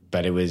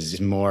 But it was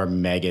more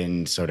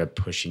Megan sort of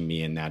pushing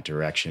me in that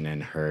direction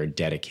and her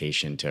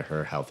dedication to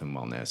her health and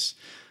wellness.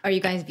 Are you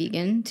guys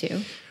vegan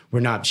too? We're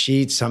not.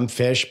 She eats some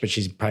fish, but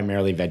she's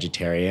primarily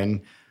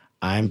vegetarian.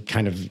 I'm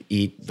kind of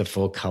eat the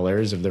full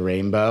colors of the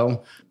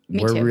rainbow.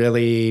 We're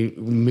really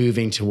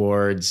moving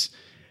towards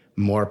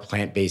more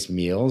plant-based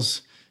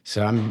meals.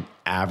 So I'm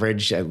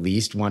average at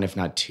least 1, if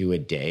not 2 a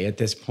day at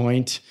this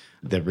point.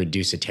 The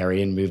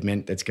reducitarian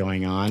movement that's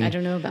going on. I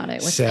don't know about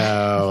it. What's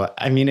that?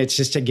 I mean, it's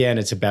just, again,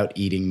 it's about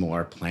eating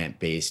more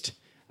plant-based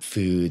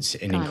foods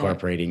and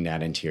incorporating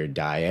that into your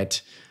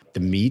diet. The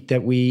meat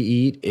that we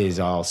eat is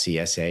all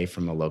CSA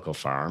from a local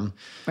farm.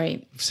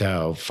 Right.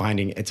 So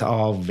it's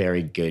all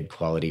very good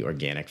quality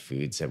organic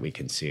foods that we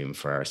consume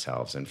for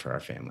ourselves and for our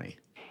family.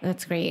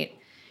 That's great.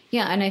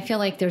 Yeah, and I feel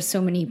like there's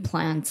so many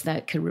plants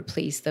that could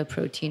replace the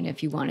protein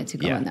if you wanted to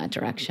go in that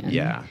direction.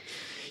 Yeah.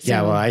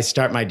 Yeah, well, I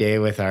start my day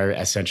with our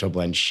Essential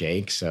Blend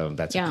shake. So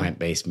that's a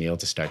plant-based meal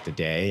to start the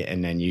day.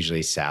 And then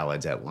usually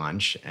salads at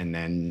lunch. And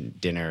then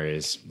dinner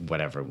is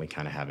whatever we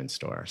kind of have in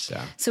store.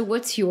 So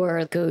what's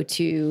your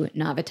go-to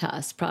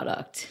Navitas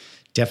product?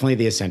 Definitely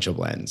the Essential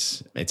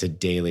Blends. It's a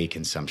daily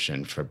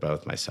consumption for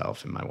both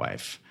myself and my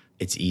wife.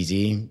 It's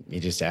easy. You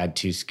just add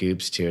 2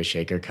 scoops to a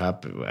shaker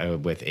cup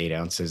with 8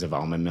 ounces of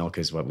almond milk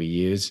is what we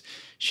use.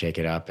 Shake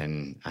it up,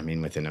 and I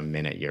mean, within a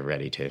minute, you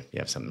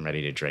have something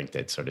ready to drink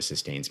that sort of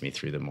sustains me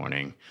through the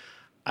morning.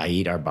 I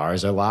eat our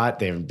bars a lot.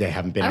 They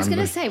haven't been. I was going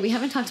to say, we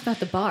haven't talked about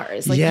the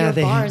bars. Like your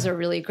bars are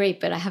really great,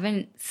 but I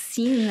haven't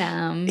seen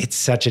them. It's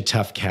such a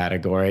tough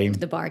category.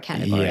 The bar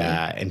category.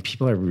 Yeah. And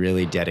people are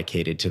really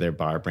dedicated to their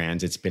bar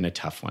brands. It's been a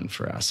tough one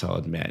for us, I'll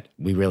admit.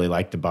 We really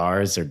like the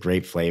bars. They're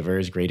great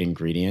flavors, great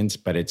ingredients,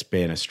 but it's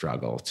been a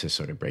struggle to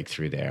sort of break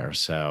through there.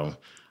 So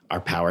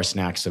our power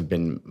snacks have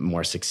been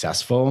more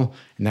successful,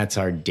 and that's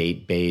our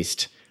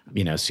date-based,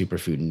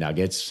 superfood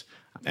nuggets.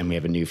 And we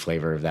have a new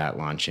flavor of that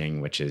launching,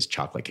 which is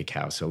chocolate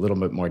cacao. So a little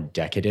bit more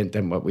decadent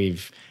than what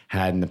we've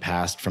had in the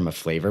past from a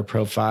flavor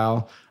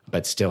profile,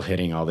 but still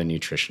hitting all the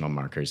nutritional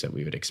markers that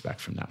we would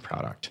expect from that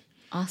product.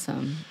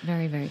 Awesome.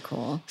 Very, very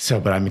cool.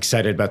 But I'm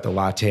excited about the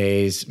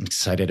lattes. I'm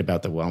excited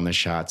about the wellness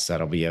shots.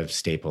 That'll be a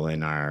staple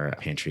in our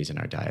pantries and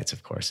our diets,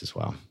 of course, as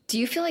well. Do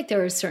you feel like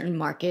there are certain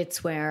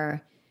markets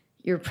where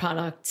your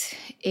product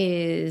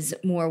is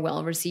more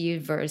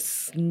well-received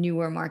versus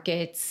newer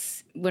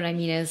markets? What I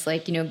mean is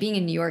being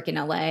in New York and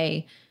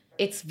LA,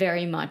 it's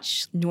very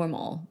much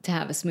normal to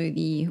have a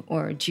smoothie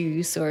or a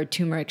juice or a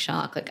turmeric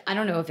shock. Like, I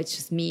don't know if it's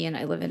just me and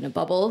I live in a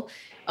bubble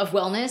of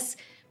wellness,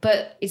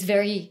 but it's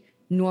very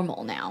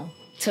normal now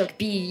to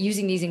be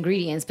using these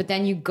ingredients. But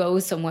then you go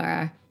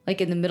somewhere like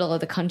in the middle of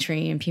the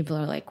country and people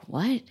are like,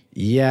 what?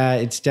 Yeah,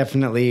 it's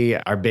definitely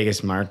our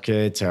biggest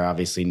markets are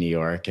obviously New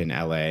York and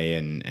LA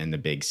and the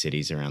big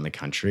cities around the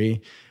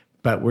country.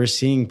 But we're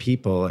seeing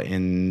people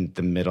in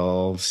the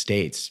middle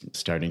states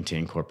starting to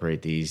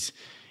incorporate these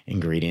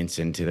ingredients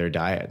into their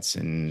diets.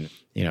 And,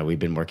 we've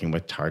been working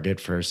with Target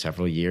for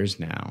several years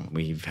now.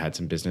 We've had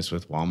some business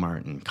with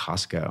Walmart and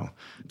Costco.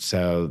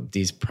 So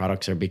these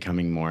products are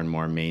becoming more and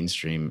more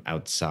mainstream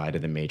outside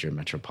of the major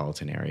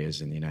metropolitan areas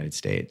in the United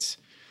States,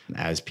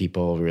 as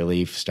people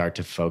really start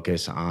to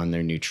focus on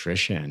their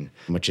nutrition,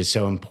 which is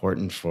so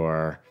important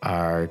for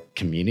our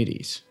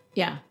communities.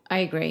 Yeah, I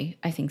agree.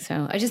 I think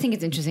so. I just think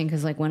it's interesting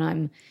because when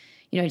I'm,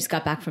 I just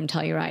got back from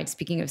Telluride,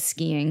 speaking of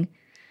skiing.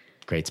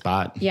 Great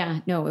spot. Yeah,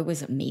 no, it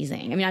was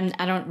amazing. I mean,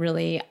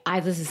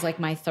 this is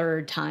my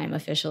third time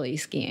officially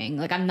skiing.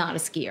 I'm not a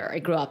skier. I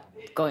grew up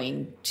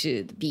going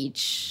to the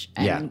beach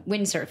and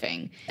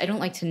windsurfing. I don't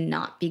like to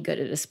not be good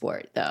at a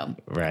sport though.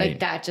 Right.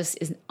 That just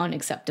is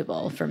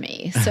unacceptable for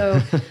me.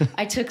 So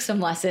I took some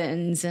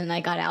lessons and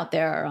I got out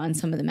there on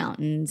some of the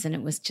mountains and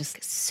it was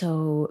just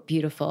so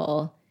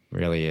beautiful.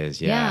 Really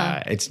is,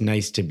 yeah. It's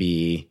nice to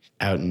be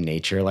out in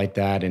nature like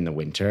that in the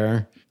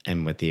winter.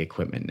 And with the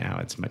equipment now,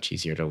 it's much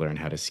easier to learn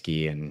how to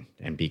ski and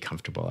be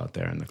comfortable out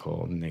there in the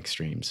cold and the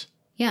extremes.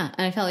 Yeah,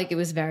 and I felt like it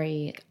was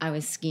I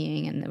was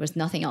skiing and there was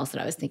nothing else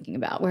that I was thinking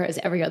about. Whereas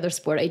every other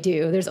sport I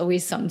do, there's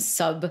always some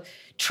sub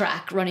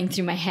track running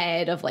through my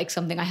head of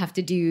something I have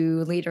to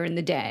do later in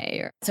the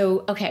day.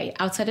 So, okay,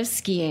 outside of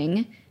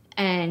skiing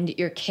and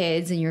your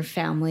kids and your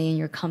family and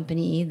your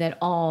company that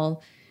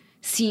all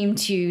seem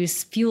to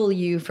fuel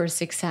you for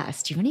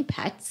success. Do you have any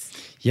pets?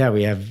 Yeah,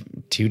 we have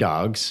 2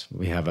 dogs.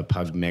 We have a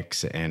pug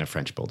mix and a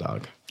French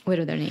bulldog. What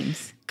are their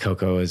names?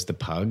 Coco is the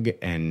pug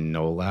and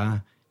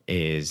Nola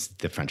is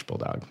the French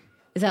bulldog.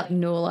 Is that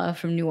Nola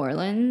from New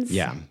Orleans?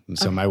 Yeah.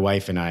 So my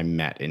wife and I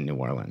met in New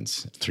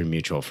Orleans through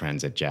mutual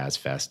friends at Jazz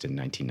Fest in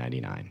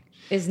 1999.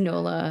 Is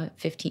Nola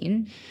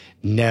 15?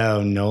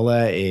 No,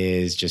 Nola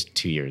is just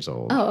 2 years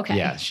old. Oh, okay.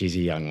 Yeah, she's a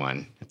young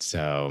one.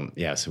 So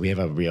we have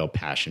a real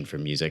passion for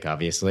music,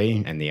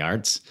 obviously, and the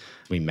arts.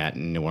 We met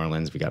in New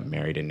Orleans. We got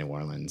married in New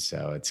Orleans.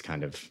 So it's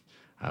kind of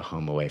a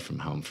home away from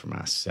home from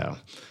us. So,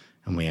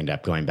 and we end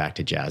up going back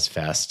to Jazz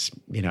Fest,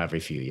 every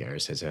few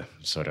years as a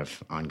sort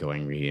of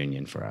ongoing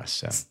reunion for us.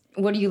 So,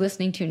 what are you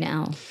listening to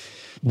now?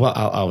 Well,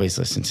 I'll always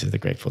listen to the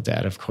Grateful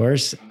Dead, of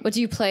course. What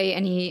do you play?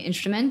 Any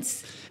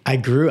instruments? I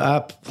grew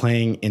up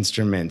playing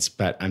instruments,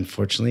 but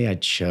unfortunately I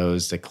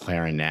chose the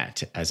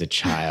clarinet as a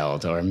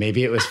child, or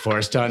maybe it was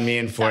forced on me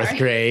in 4th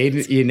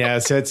grade,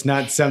 so it's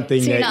not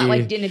something so you're that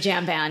not in a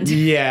jam band.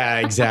 Yeah,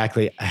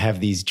 exactly. I have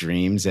these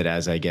dreams that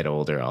as I get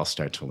older, I'll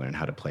start to learn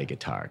how to play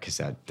guitar because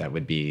that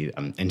would be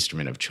an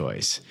instrument of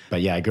choice.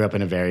 But yeah, I grew up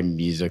in a very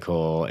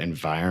musical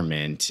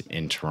environment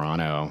in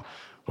Toronto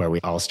where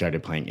we all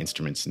started playing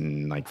instruments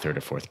in 3rd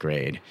or 4th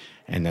grade.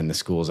 And then the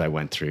schools I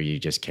went through, you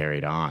just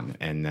carried on.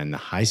 And then the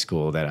high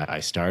school that I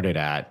started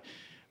at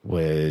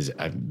was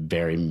a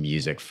very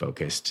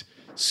music-focused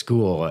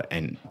school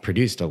and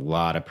produced a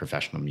lot of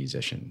professional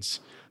musicians.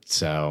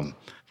 So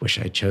wish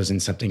I'd chosen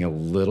something a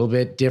little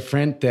bit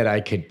different that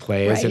I could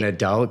play as an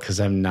adult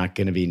because I'm not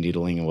going to be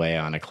noodling away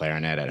on a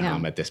clarinet at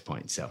home at this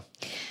point. So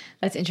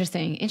that's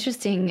interesting.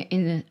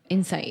 Interesting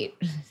insight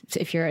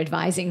if you're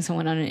advising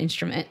someone on an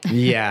instrument.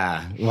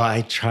 Yeah. Well,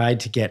 I tried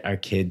to get our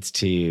kids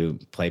to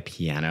play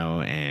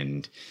piano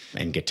and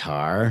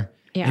guitar,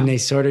 and they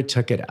sort of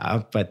took it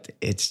up, but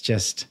it's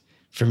just,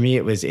 for me,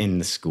 it was in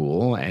the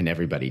school and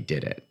everybody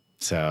did it.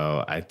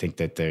 So I think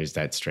that there's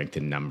that strength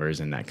in numbers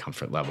and that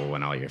comfort level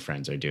when all your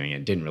friends are doing it.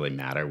 It didn't really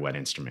matter what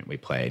instrument we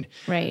played.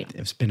 Right.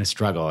 It's been a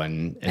struggle.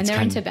 And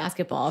they're into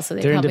basketball, so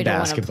they probably don't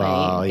want to play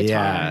guitar.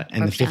 Yeah.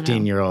 And the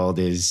 15-year-old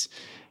is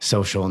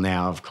Social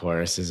now, of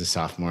course, is a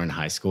sophomore in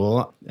high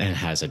school and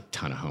has a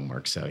ton of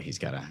homework. So he's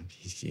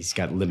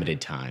got limited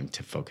time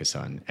to focus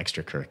on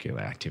extracurricular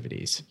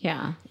activities.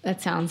 Yeah,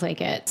 that sounds like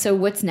it. So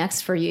what's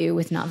next for you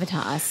with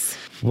Navitas?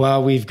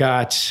 Well, we've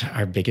got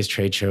our biggest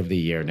trade show of the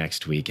year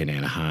next week in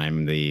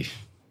Anaheim,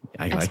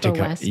 I like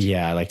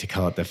to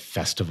call it the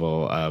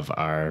festival of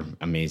our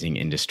amazing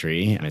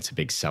industry. And it's a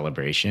big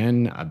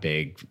celebration, a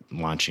big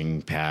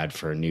launching pad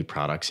for new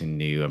products and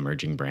new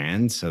emerging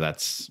brands. So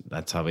that's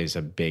always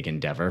a big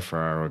endeavor for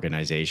our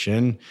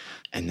organization.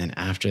 And then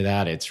after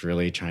that, it's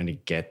really trying to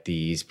get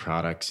these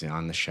products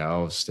on the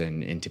shelves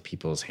and into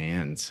people's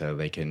hands so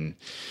they can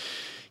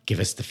give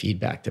us the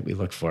feedback that we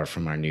look for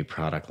from our new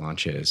product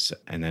launches.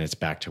 And then it's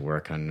back to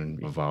work on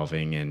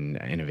evolving and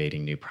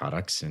innovating new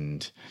products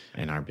and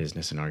our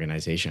business and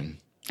organization.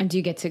 And do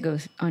you get to go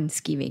on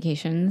ski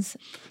vacations?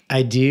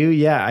 I do,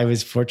 yeah. I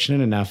was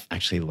fortunate enough.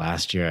 Actually,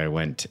 last year I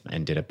went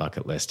and did a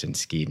bucket list and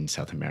skied in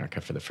South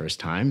America for the first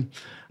time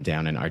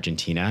down in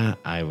Argentina.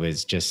 I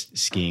was just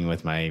skiing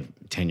with my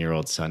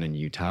 10-year-old son in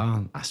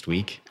Utah last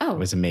week. Oh. It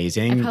was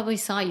amazing. I probably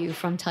saw you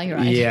from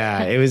Telluride.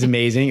 Yeah, it was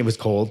amazing. It was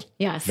cold.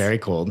 Yes. Very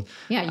cold.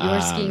 Yeah, you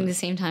were skiing the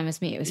same time as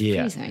me. It was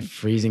freezing.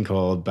 Freezing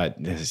cold,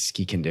 but the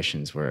ski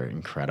conditions were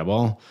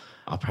incredible.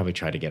 I'll probably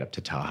try to get up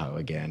to Tahoe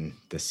again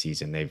this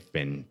season.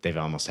 They've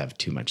almost have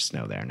too much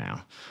snow there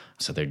now.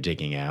 So they're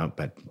digging out,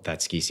 but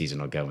that ski season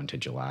will go into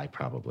July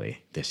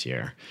probably this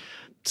year.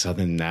 So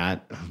other than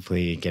that,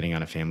 hopefully getting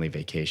on a family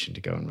vacation to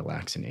go and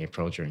relax in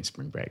April during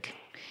spring break.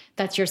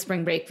 That's your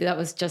spring break. That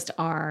was just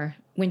our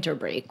winter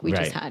break we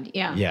just had.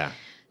 Yeah. Yeah.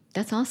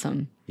 That's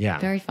awesome. Yeah.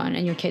 Very fun.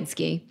 And your kids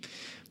ski?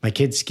 My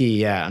kids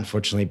ski, yeah.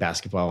 Unfortunately,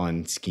 basketball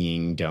and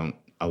skiing don't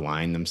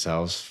align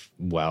themselves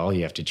well.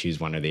 You have to choose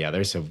one or the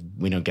other. So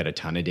we don't get a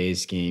ton of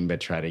days skiing,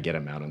 but try to get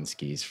them out on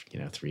skis,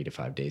 3 to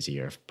 5 days a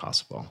year if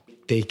possible.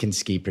 They can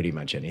ski pretty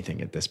much anything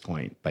at this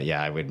point. But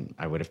yeah,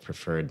 I would have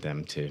preferred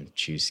them to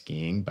choose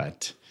skiing,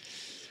 but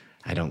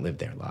I don't live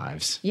their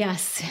lives.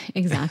 Yes,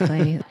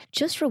 exactly.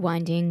 Just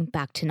rewinding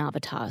back to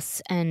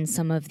Navitas and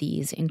some of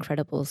these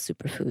incredible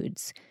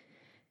superfoods.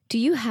 Do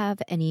you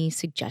have any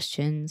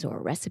suggestions or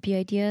recipe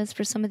ideas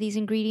for some of these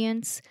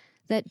ingredients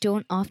that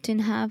don't often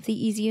have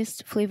the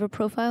easiest flavor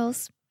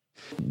profiles?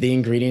 The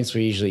ingredients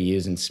we usually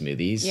use in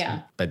smoothies.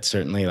 Yeah. But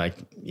certainly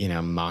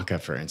maca,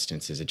 for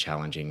instance, is a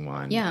challenging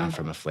one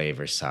from a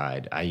flavor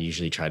side. I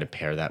usually try to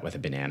pair that with a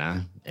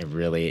banana. It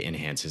really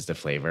enhances the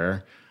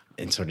flavor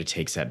and sort of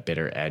takes that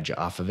bitter edge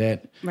off of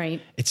it.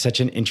 Right. It's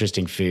such an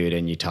interesting food.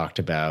 And you talked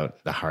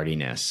about the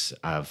hardiness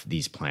of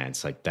these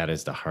plants. Like that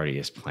is the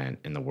hardiest plant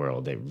in the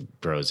world.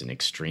 It grows in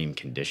extreme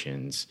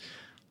conditions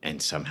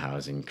and somehow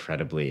is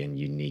incredibly and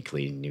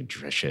uniquely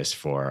nutritious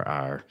for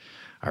our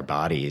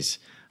bodies.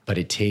 But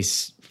it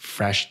tastes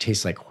fresh,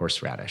 tastes like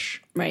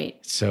horseradish. Right.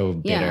 So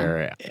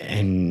bitter. Yeah.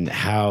 And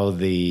how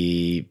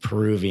the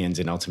Peruvians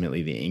and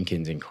ultimately the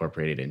Incans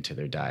incorporated into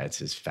their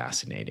diets is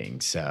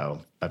fascinating.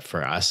 So, but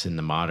for us in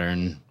the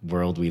modern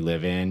world we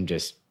live in,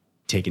 just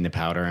taking the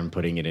powder and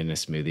putting it in a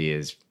smoothie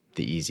is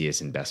the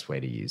easiest and best way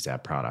to use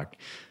that product.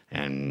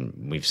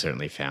 And we've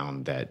certainly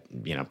found that,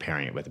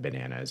 pairing it with a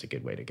banana is a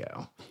good way to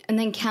go. And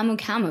then camu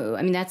camu,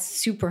 I mean, that's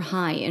super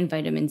high in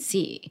vitamin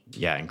C.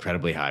 Yeah,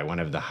 incredibly high. One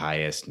of the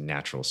highest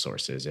natural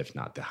sources, if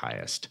not the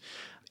highest.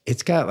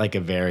 It's got like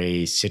a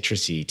very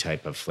citrusy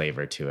type of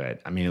flavor to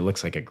it. I mean, it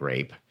looks like a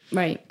grape.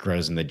 Right.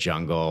 Grows in the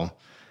jungle.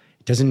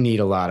 It doesn't need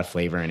a lot of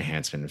flavor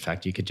enhancement. In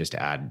fact, you could just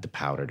add the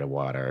powder to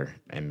water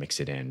and mix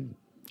it in.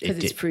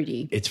 Because it's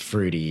fruity. It's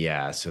fruity,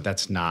 yeah. So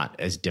that's not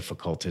as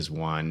difficult as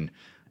one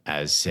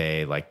as,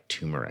 say, like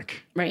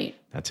turmeric. Right.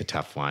 That's a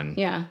tough one.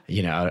 Yeah.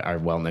 Our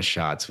wellness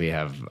shots, we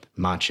have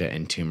matcha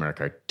and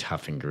turmeric are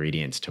tough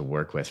ingredients to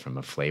work with from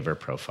a flavor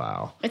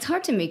profile. It's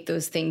hard to make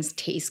those things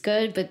taste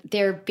good, but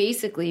they're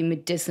basically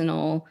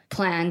medicinal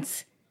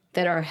plants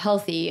that are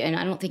healthy. And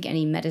I don't think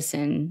any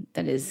medicine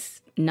that is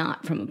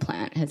not from a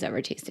plant has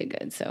ever tasted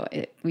good. So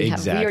we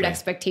have weird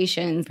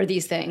expectations for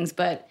these things,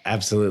 but...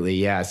 Absolutely,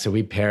 yeah. So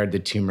we paired the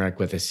turmeric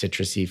with a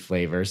citrusy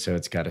flavor. So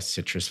it's got a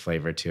citrus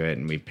flavor to it.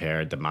 And we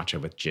paired the matcha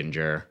with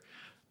ginger.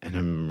 And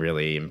I'm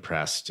really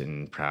impressed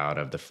and proud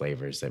of the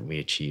flavors that we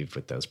achieved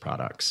with those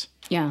products.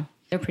 Yeah,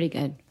 they're pretty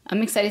good.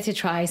 I'm excited to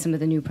try some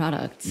of the new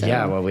products. So.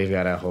 Yeah, well, we've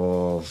got a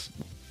whole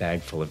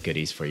bag full of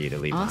goodies for you to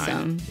leave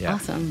behind. Yeah.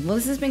 Awesome. Well,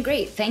 this has been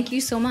great. Thank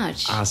you so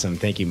much. Awesome.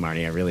 Thank you,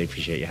 Marnie. I really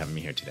appreciate you having me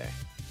here today.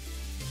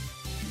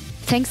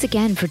 Thanks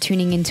again for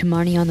tuning in to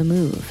Marnie on the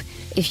Move.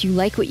 If you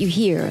like what you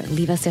hear,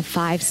 leave us a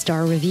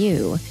 5-star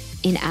review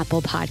in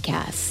Apple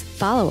Podcasts.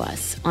 Follow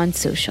us on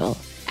social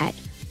at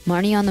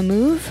Marnie on the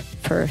Move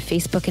for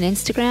Facebook and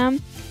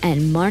Instagram,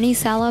 and Marnie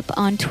Salop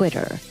on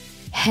Twitter.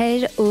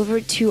 Head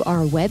over to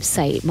our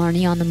website,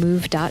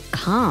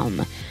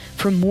 marnieonthemove.com,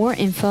 for more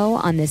info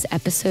on this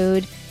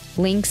episode,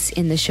 links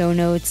in the show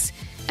notes,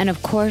 and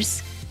of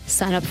course,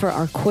 sign up for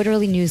our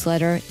quarterly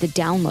newsletter, The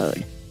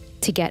Download,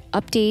 to get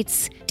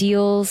updates,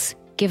 deals,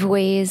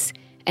 giveaways,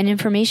 and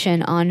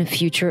information on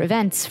future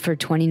events for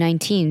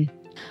 2019.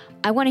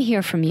 I want to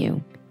hear from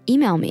you.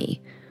 Email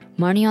me,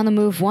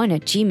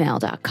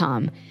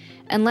 marnieonthemove1@gmail.com,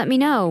 And let me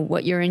know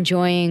what you're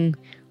enjoying,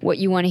 what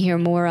you want to hear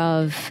more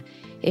of.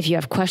 If you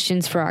have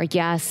questions for our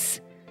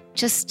guests,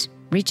 just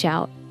reach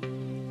out.